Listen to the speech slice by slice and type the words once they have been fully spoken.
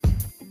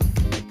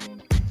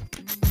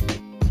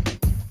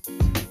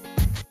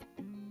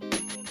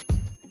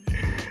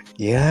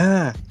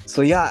Yeah.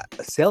 So yeah,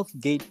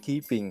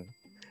 self-gatekeeping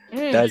う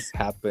ん。 does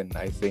happen,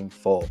 I think,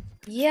 for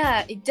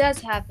Yeah, it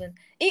does happen.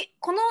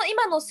 この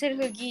今のセル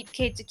フゲ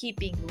ートキー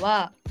ピング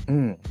は、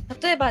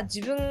例えば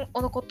自分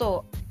のこと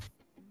を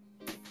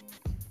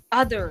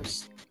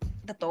others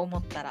だと思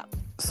ったら、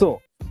そ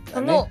う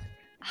その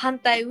反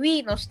対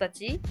we の人た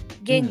ち、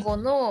言語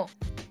の、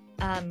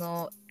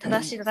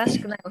正しい正し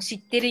くないを知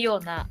ってるよう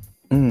な、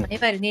い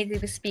わゆるネイテ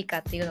ィブスピーカー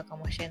っていうのか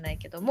もしれない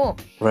けども、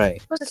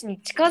Right. 私たちに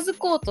近づ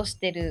こうとし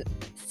てる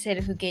セ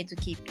ルフゲート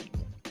キーピン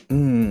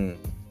グ。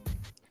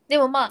で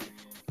もまあ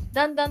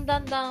だんだん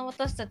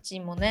私たち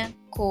もね、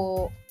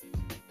こ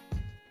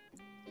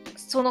う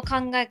その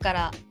考えか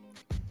ら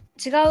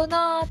違う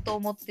なと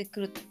思って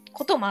くる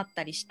こともあっ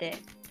たりして。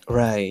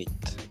Right.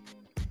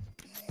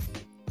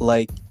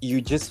 Like you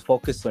just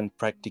focus on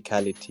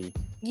practicality.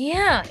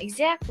 Yeah,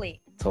 exactly.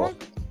 そう。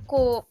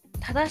こう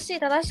正し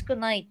く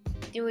ないっ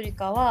ていうより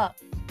かは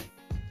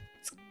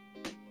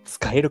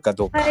使えるか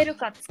どうか。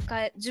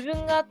自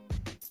分が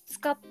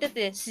使って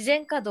て自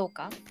然かどう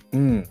か。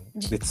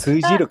で通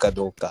じるか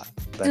どうか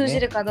だね。通じ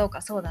るかどう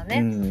か、そうだ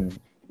ね。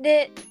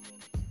で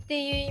っ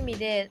ていう意味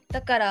で、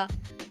だから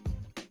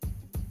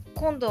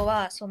今度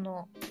はそ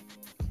の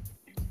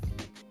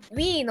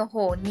We の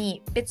方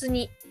に別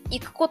に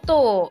行くこ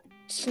とを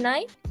しな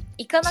い、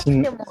行かなく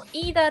ても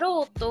いいだ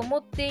ろうと思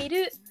ってい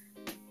る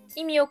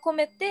意味を込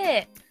め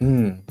て、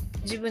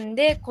自分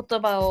で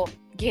言葉を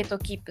ゲート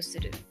キープす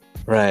る。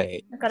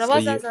Right. だから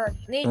わざわざ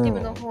ネイティ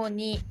ブの方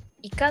に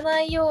行か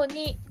ないよう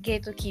にゲ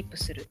ートキープ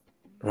する。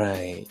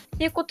Right. っ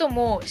ていうこと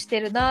もして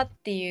るなっ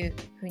ていう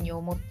ふうに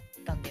思っ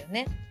たんだよ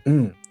ね。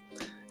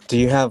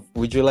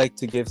Would you like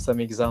to give some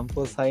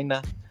examples,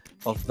 Haina,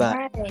 of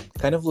that? Right.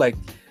 Kind of like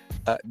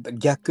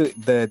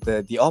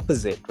the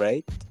opposite,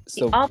 right?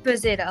 The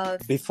opposite of...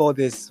 Before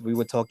this, we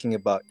were talking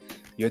about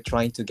you're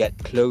trying to get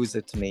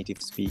closer to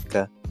native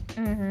speaker.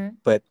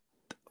 But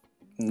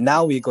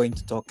now we're going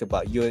to talk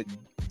about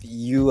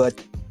you are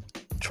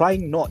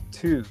trying not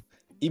to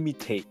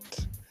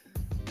imitate.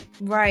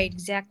 Right,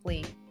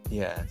 exactly.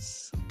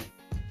 Yes.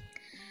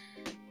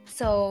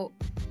 So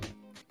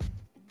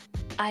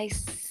I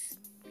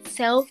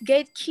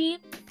self-gatekeep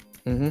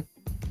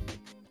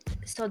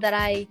so that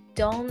I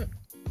don't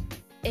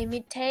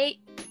imitate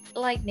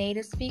like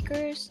native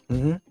speakers.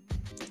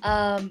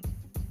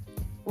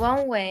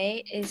 One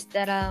way is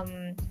that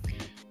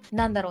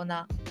なんだろう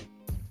な、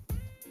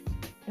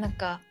なん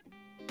か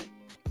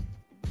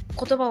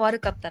言葉悪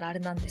かったらあれ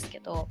なんです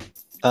けど、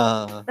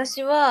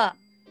私は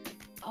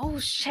Oh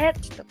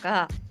shit と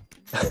か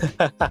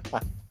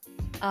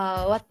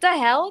What the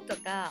hell と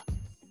か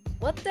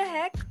What the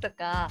heck と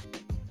か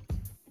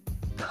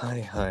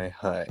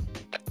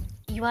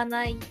言わ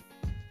ない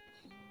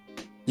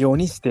よう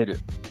にしてる。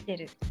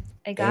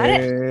I got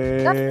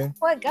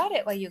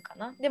it は言うか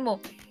な。でも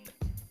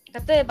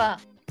例えば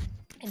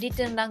リ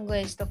トンラング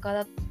エージとか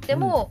だって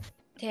も、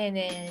丁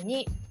寧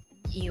に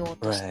言おう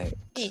としてる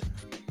し、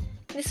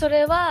でそ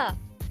れは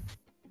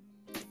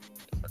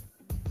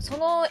そ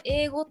の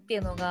英語ってい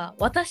うのが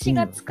私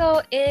が使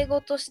う英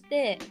語とし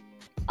て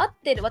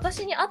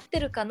私に合って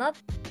るかなっ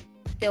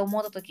て思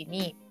った時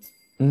に、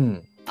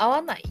合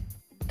わない、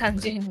単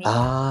純に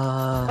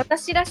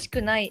私らし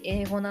くない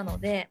英語なの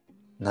で。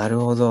なる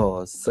ほ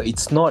ど。So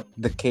it's not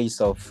the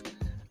case of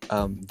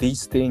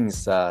these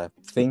things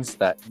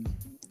that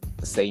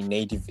say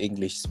native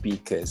English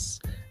speakers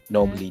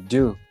normally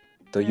do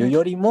という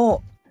より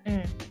も、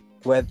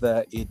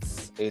whether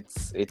it's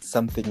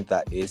something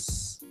that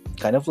is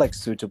kind of like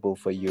suitable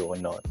for you or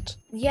not.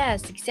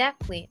 Yes,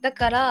 exactly. だ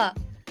から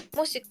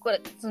もしこ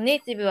れそのネ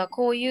イティブは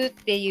こう言うっ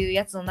ていう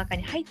やつの中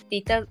に入って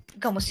いた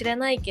かもしれ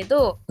ないけ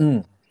ど、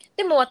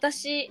でも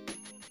私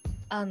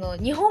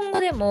日本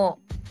語でも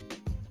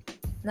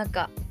なん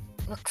か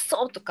ク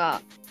ソと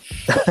か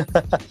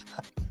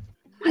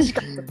マジ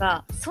かと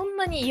かそん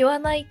なに言わ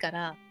ないか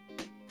ら。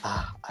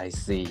I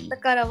see. だ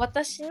から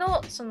私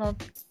のその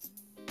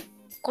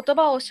言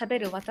葉を喋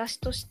る私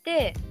とし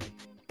て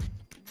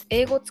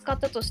英語を使っ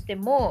たとして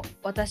も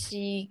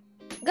私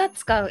が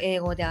使う英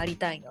語であり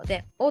たいの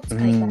で使い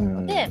たい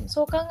ので、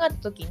そう考えた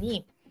時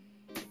に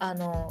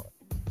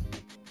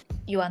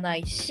言わな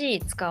い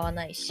し使わ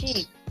ない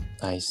し。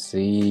I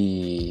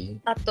see.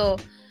 あと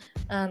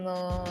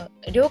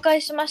了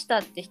解しました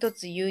って一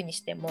つ言うに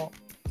しても、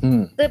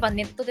例えば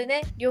ネットで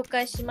ね了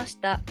解しまし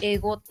た英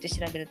語って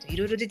調べるとい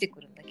ろいろ出てく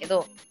るんだけ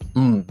ど、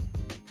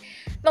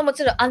まあも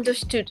ちろん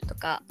understood と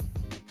か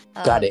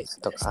got it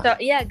とか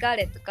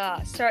got it と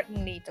か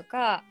certainly と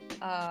か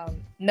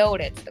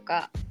noted と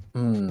か、い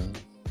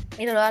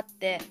ろいろあっ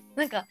て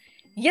なんか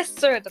yes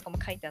sir とかも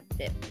書いてあっ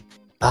て、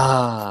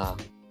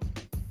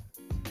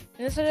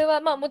それ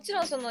はまあもち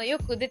ろんそのよ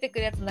く出てく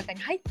るやつの中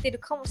に入ってる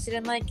かもし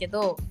れないけ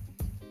ど、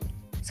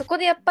そこ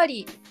でやっぱ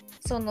り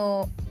そ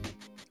の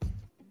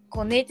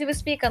こうネイティブ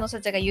スピーカーの人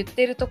たちが言っ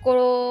てるとこ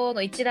ろ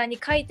の一覧に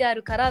書いてあ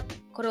るから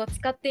これを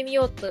使ってみ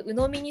ようと鵜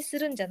呑みにす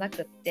るんじゃな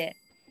くって、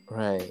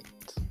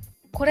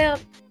これは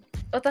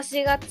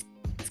私が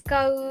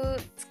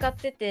使っ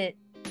てて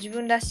自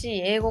分らし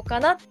い英語か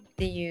なっ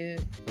ていう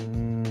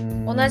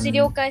同じ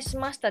了解し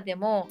ましたで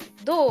も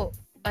どう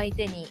相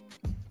手に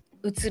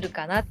映る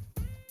かな。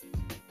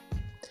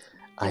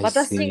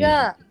私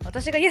が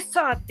イエス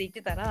サーって言っ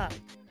てたら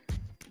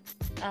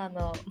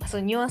そ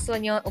のニュアンス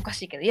はおか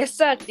しいけどイエス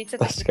サーって言って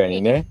た時に確か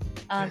にね。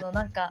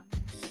なんか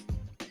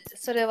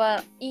それ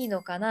はいい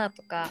のかな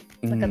とか、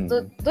うんなん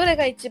かどれ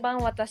が一番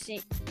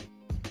私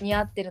に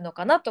合ってるの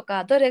かなと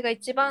か、どれが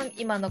一番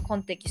今のコ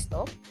ンテキス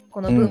ト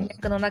この文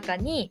脈の中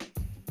に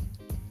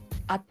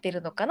合って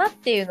るのかなっ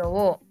ていうの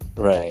を、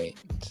Right.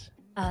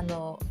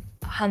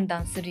 判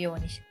断するよう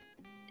にし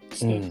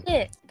てい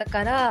て、だ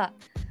から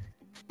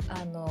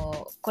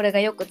これが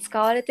よく使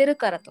われてる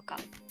からとか、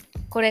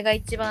これが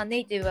一番ネ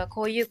イティブは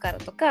こう言うから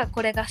とか、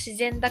これが自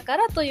然だか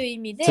らという意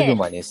味ですぐ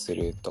真似す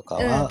るとか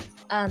は、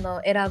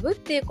選ぶっ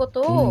ていうこ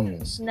とを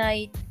しな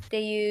いっ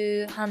て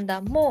いう判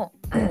断も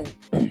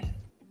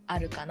あ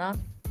るかな。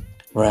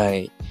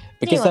Right.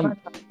 Because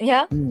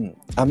Yeah.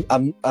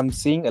 I'm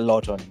seeing a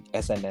lot on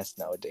SNS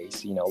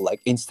nowadays. You know,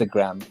 like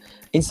Instagram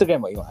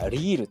は今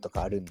リールと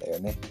かあるんだよ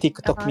ね。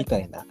TikTok みた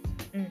いな。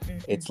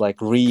It's like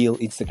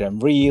Instagram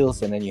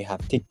Reels, and then you have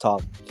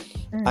TikTok.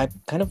 I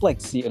kind of like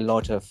see a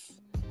lot of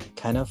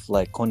kind of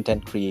like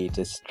content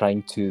creators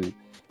trying to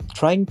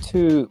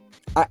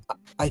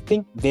I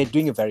think they're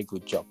doing a very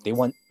good job. They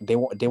want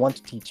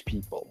to teach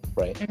people,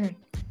 right?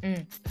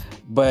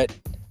 But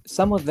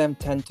some of them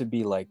tend to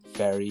be like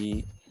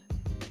very,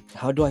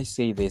 how do I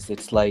say this?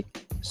 It's like,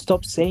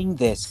 stop saying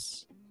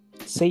this.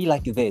 Say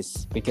like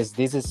this, because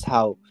this is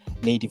how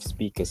native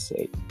speakers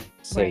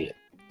say it.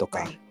 と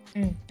か。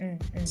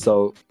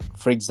So,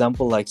 for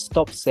example, like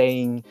stop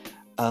saying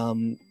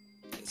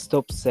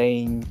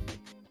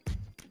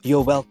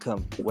you're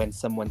welcome when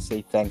someone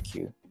say thank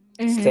you.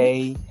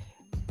 Say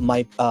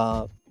my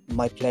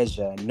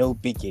pleasure, no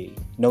biggie,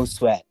 no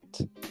sweat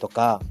と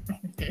か。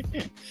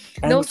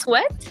No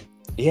sweat?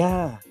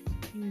 Yeah.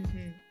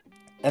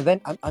 And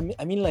then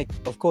I mean like,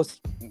 of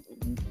course,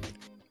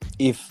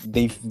 if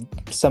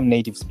some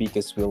native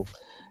speakers will,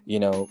 you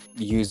know,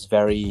 use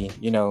very,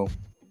 you know,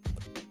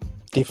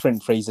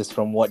 different phrases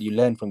from what you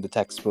learn from the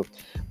textbook.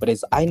 But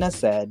as Aina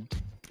said,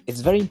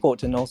 it's very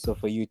important also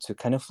for you to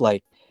kind of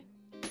like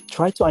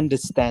try to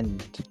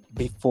understand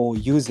before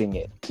using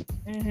it.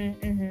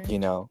 You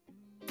know,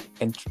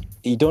 and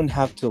you don't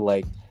have to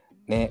like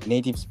ね、ネ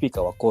イティブスピーカ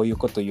ーはこういう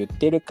こと言っ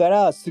てるか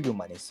らすぐ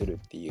真似するっ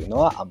ていうの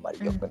はあんまり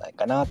良くない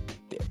かなっ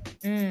て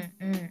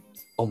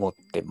思っ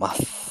てま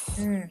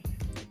す。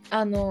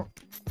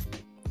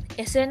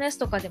SNS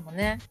とかでも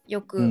ね、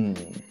よく、ネ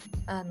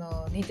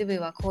イティブ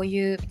はこう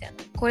いうみたいな、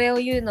これを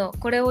言う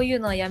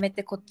のはやめ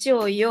てこっち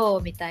を言お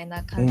うみたい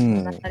な感じ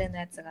の流れの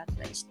やつがあっ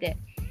たりして、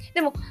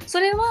でも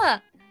それ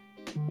は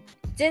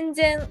全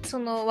然そ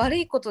の悪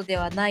いことで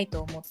はない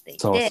と思ってい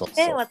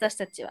て、私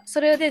たちは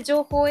それで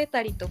情報を得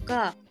たりと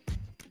か、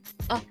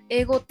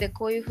英語って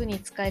こういう風に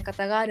使い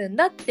方があるん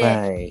だっ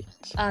て、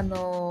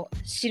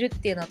知るっ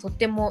ていうのはとっ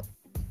ても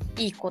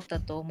いいことだ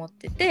と思っ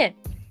てて、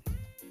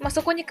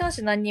そこに関し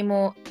て何に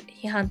も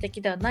批判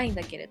的ではないん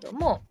だけれど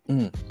も、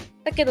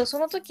だけどそ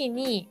の時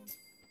に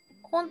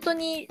本当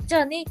にじ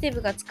ゃあネイティ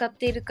ブが使っ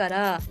ているか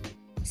ら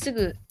す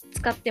ぐ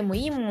使っても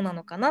いいものな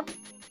のかなっ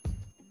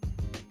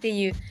て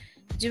いう、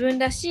自分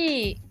ら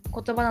しい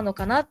言葉なの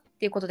かなっ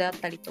ていうことであっ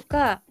たりと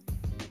か、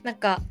なん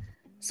か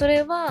そ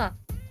れは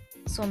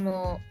そ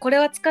のこれ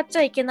は使っち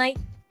ゃいけないっ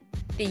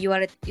て言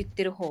っ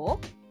てる方、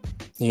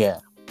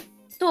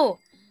と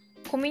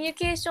コミュニ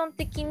ケーション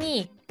的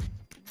に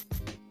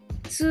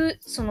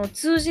その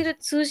通じ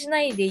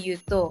ないで言う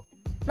と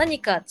何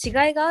か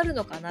違いがある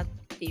のかなっ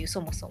ていう、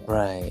そもそも、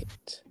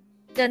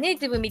じゃあネイ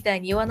ティブみた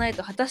いに言わない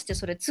と果たして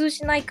それ通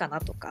じないか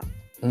なとか、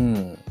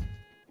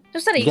そ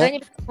したら意外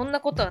にそんな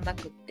ことはな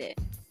くって。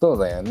そう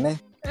だよね。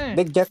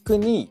で逆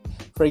に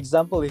for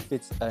example if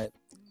it's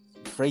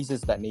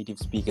phrases that native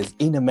speakers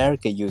in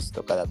America use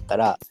とかだった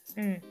ら、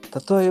例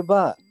え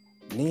ば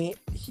ね、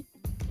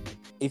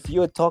if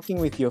you're talking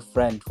with your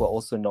friend who are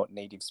also not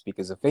native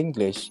speakers of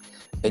English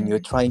and you're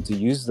trying to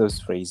use those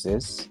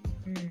phrases、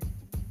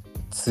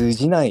通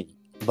じない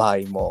場合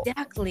も。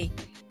Exactly.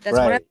 That's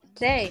what I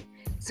say.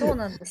 そう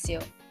なんです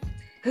よ。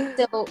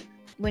So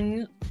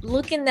when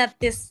looking at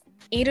this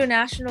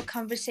international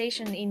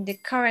conversation in the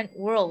current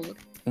world,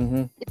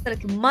 it's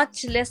like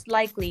much less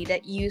likely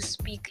that you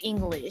speak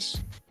English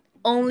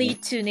only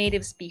to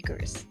native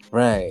speakers.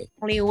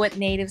 Only with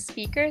native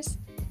speakers.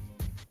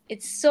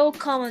 It's so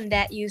common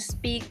that you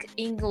speak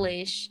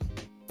English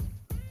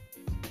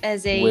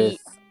as a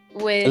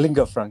with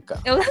lingua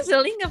franca. As a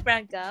lingua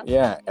franca.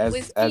 Yeah,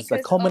 as a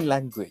common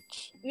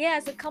language. Yeah,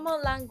 as a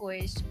common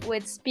language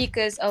with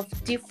speakers of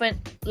different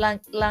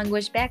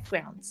language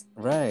backgrounds.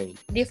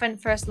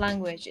 Different first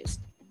languages.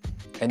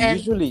 And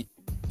usually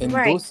in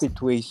those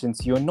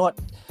situations you're not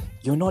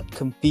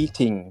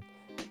competing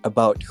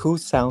about who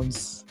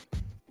sounds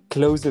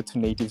closer to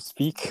native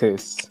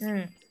speakers.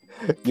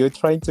 You're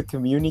trying to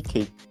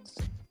communicate.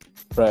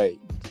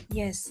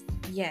 Yes.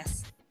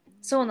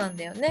 そうなん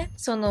だよね。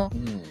その、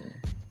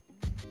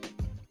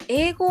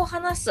英語を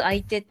話す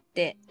相手っ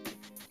て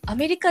ア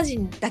メリカ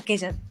人だけ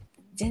じゃ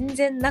全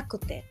然なく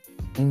て、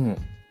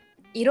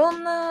いろ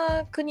ん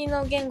な国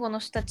の言語の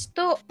人たち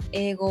と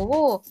英語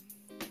を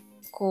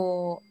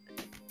こう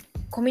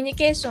コミュニ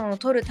ケーションを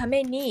取るた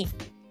めに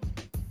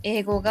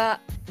英語が、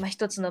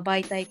一つの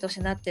媒体とし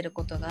てなってる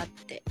ことがあっ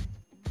て、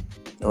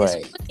でその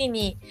時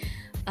に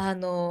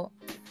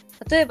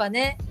例えば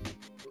ね、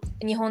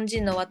日本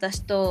人の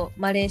私と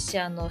マレーシ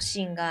アの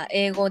シンが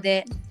英語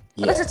で、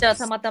私たちは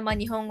たまたま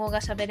日本語が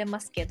喋れま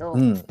すけど、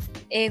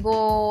英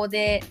語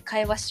で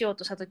会話しよう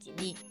とした時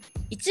に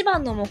一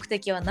番の目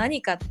的は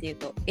何かっていう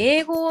と、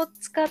英語を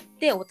使っ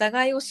てお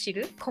互いを知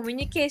るコミュ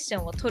ニケーシ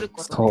ョンを取る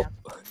ことであって、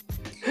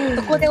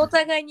そこでお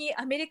互いに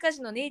アメリカ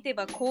人のネイティ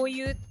ブはこう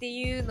いうって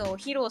いうのを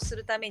披露す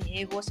るために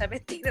英語を喋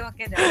っているわ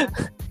けではな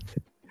く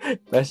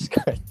確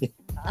かに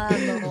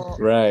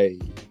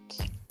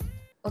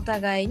お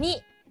互い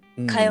に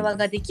会話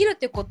ができるっ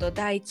てことを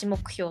第一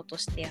目標と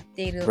してやっ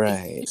ているの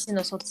で、意思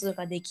の疎通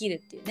ができ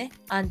るっていうね、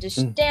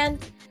understand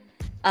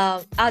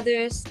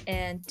others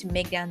and to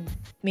make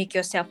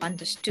yourself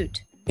understood.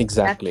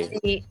 Exactly.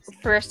 That's the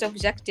first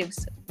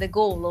objectives, the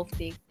goal of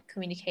the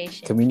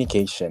communication.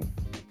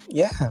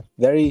 Yeah,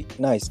 very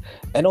nice.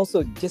 And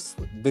also, just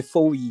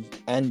before we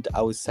end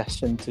our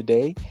session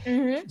today,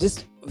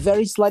 just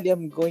very slightly,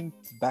 I'm going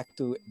back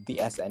to the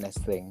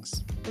SNS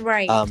things.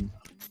 Right.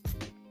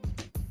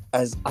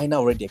 As I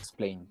now already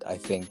explained, I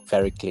think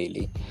very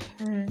clearly,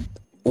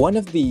 one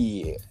of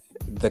the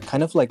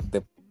kind of like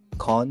the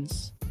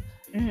cons,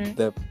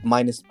 the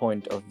minus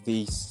point of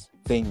these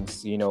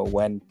things,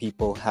 when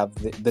people have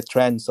the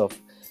trends of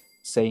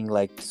saying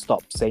like,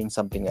 stop saying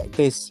something like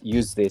this,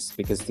 use this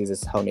because this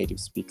is how native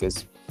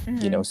speakers,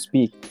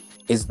 speak,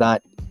 is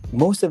that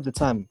most of the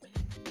time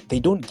they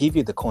don't give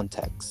you the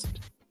context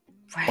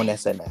on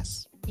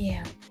SNS.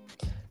 Yeah.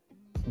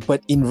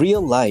 But in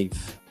real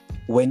life,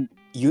 when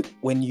you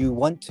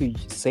want to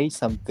say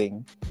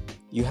something,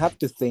 you have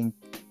to think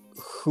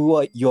who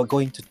is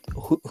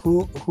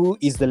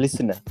the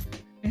listener,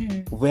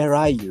 where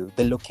are you,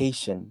 the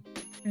location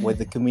where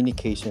the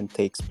communication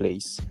takes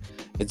place.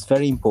 It's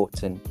very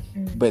important.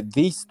 But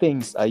these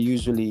things are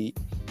usually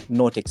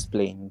not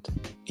explained,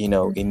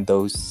 in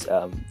those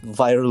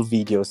viral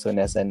videos on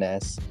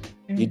SNS.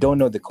 You don't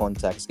know the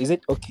context. Is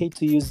it okay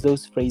to use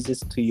those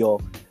phrases to your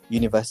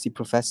university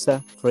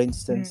professor, for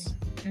instance?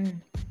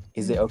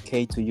 Is it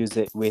okay to use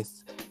it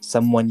with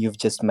someone you've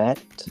just met?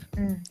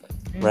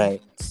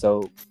 Right.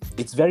 So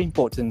it's very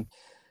important,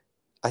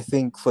 I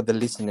think, for the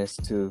listeners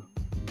to,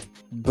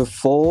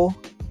 before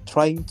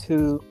trying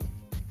to,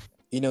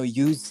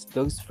 use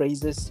those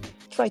phrases,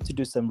 try to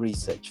do some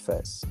research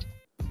first.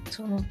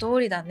 その通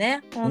りだ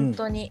ね、本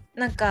当に。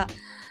なんか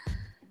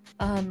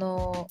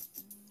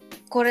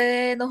こ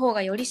れの方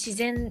がより自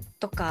然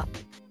とか、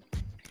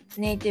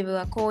ネイティブ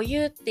はこう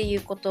言うってい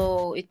うこ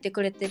とを言って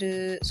くれて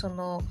る、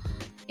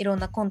いろん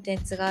なコンテ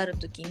ンツがある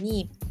とき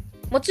に、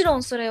もちろ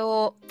んそれ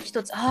を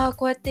一つ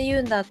こうやって言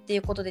うんだってい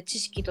うことで知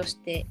識とし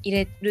て入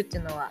れるってい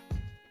うのは、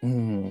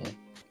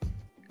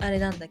あれ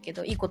なんだけ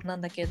ど、いいことな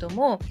んだけれど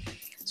も、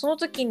その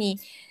時に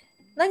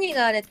何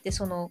があれって、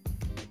その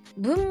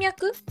文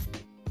脈っ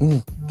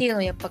ていうの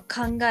をやっぱ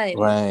考える、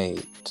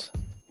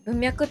文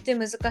脈って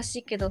難し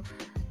いけど、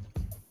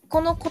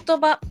この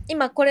言葉、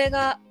今これ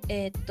が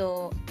ネイテ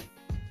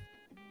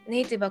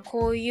ィブは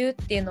こう言うっ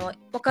ていうのは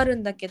分かる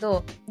んだけ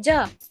ど、じ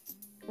ゃあ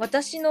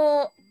私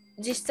の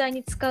実際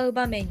に使う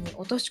場面に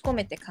落とし込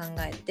めて考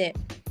えて、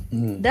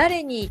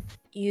誰に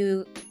言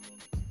う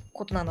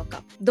ことなの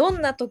か、ど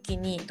んな時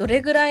にど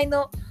れぐらい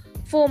の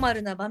フォーマ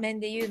ルな場面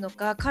で言うの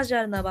か、カジュ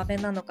アルな場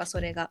面なのか、そ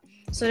れが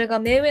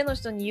目上の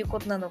人に言うこ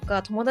となの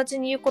か、友達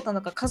に言うことな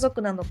のか、家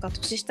族なのか、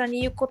年下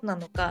に言うことな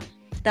のか、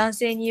男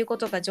性に言うこ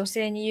とか女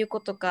性に言うこ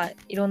とか、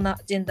いろんな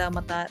ジェンダー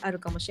またある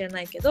かもしれな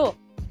いけど、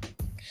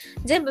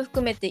全部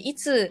含めてい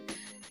つ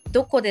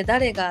どこで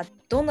誰が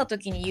どんな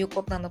時に言う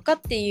ことなのかっ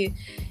ていう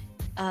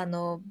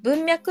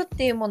文脈っ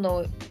ていうもの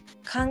を考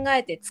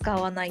えて使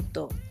わない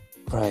と、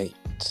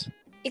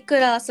いく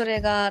らそれ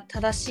が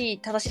正しい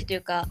とい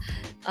うか、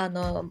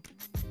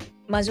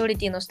マジョリ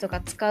ティの人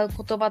が使う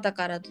言葉だ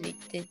からといっ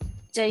て、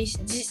じゃあ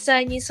実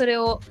際にそれ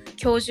を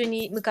教授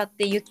に向かっ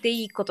て言って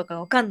いいことか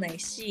分かんない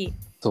し、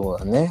そう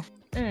だね。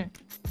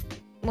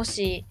も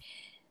し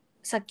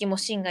さっきも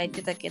シンが言っ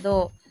てたけ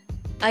ど、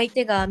相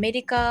手がアメ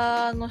リ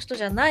カの人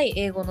じゃない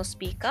英語のス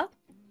ピーカ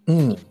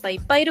ー、い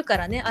っぱいいるか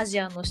らね、アジ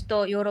アの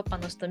人、ヨーロッパ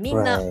の人、み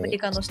んなアメリ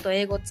カの人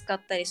英語を使っ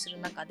たりする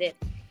中で、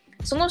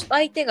その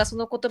相手がそ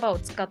の言葉を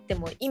使って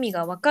も意味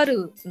が分か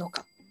るの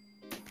かっ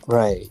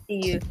て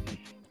いう、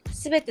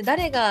全て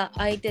誰が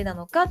相手な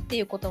のかって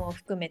いうことも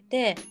含め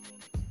て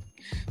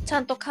ちゃ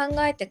んと考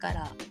えてか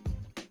ら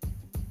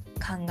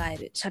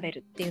喋る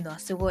っていうのは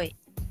すごい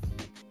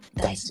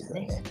大事だ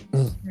ね。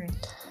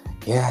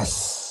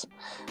Yes.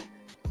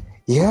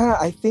 Yeah,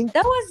 I think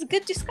that was a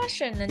good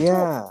discussion.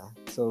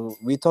 So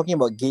we're talking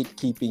about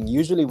gatekeeping.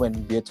 Usually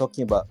when we're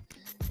talking about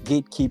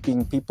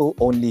gatekeeping, people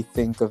only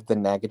think of the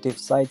negative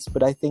sides,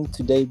 but I think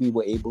today we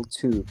were able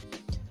to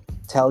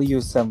tell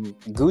you some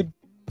good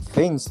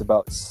things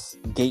about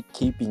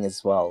gatekeeping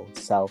as well,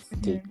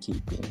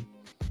 self-gatekeeping.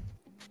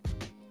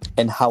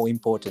 and how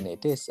important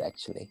it is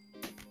actually.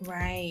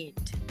 Right.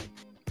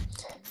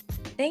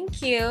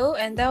 Thank you,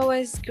 and that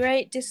was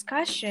great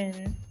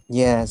discussion.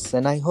 Yes,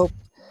 and I hope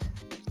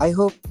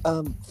for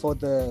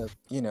the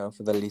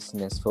for the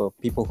listeners, for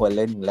people who are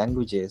learning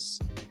languages,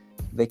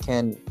 they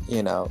can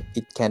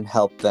it can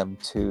help them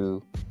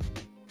to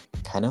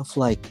kind of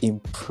like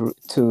improve,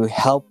 to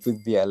help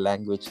with their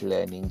language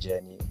learning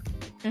journey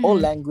or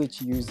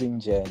language using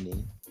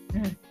journey.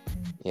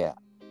 Yeah.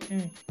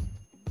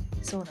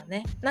 そうだ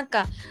ね。なん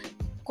か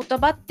言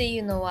葉ってい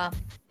うのは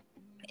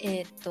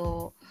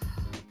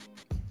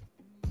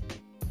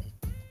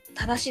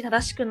正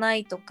しくな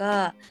いと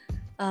か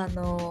なん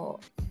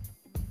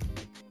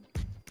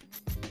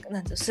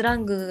ていうスラ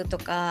ングと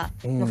か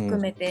も含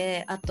め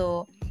て、あ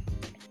と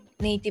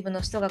ネイティブの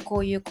人が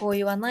こう言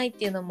わないっ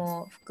ていうの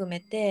も含め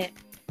て、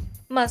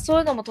まあそう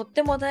いうのもとっ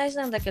ても大事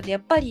なんだけど、や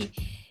っぱり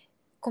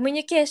コミュ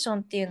ニケーション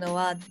っていうの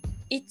は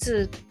い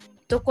つ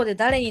どこで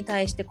誰に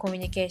対してコミ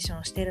ュニケーション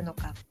をしてるの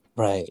かっ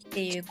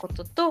ていうこ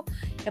とと、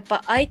やっ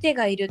ぱ相手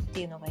がいるっ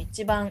ていうのが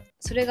一番、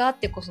それがあっ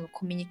てこその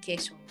コミュニケー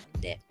ションな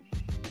んで、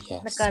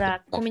だか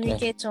らコミュニ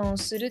ケーションを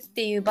するっ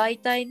ていう媒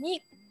体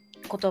に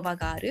言葉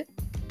がある。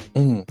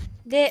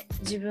で、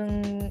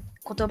言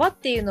葉っ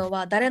ていうの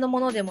は誰のも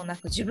のでもな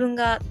く自分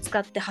が使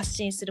って発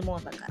信するも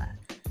のだから、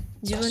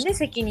自分で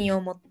責任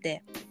を持っ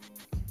て、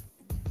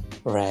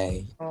オ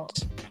ー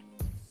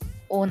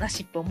ナー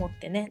シップを持っ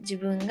てね、自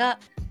分が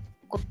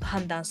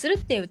判断するっ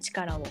ていう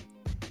力を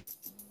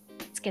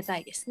つけた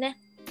いですね。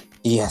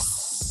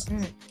Yes.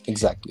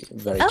 Exactly.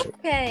 Very true.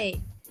 Okay.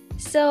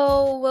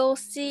 So we'll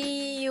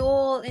see you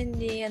all in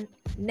the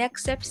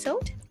next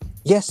episode.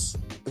 Yes.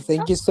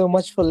 Thank you so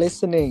much for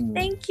listening.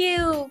 Thank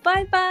you.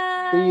 Bye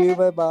bye. See you.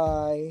 Bye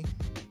bye.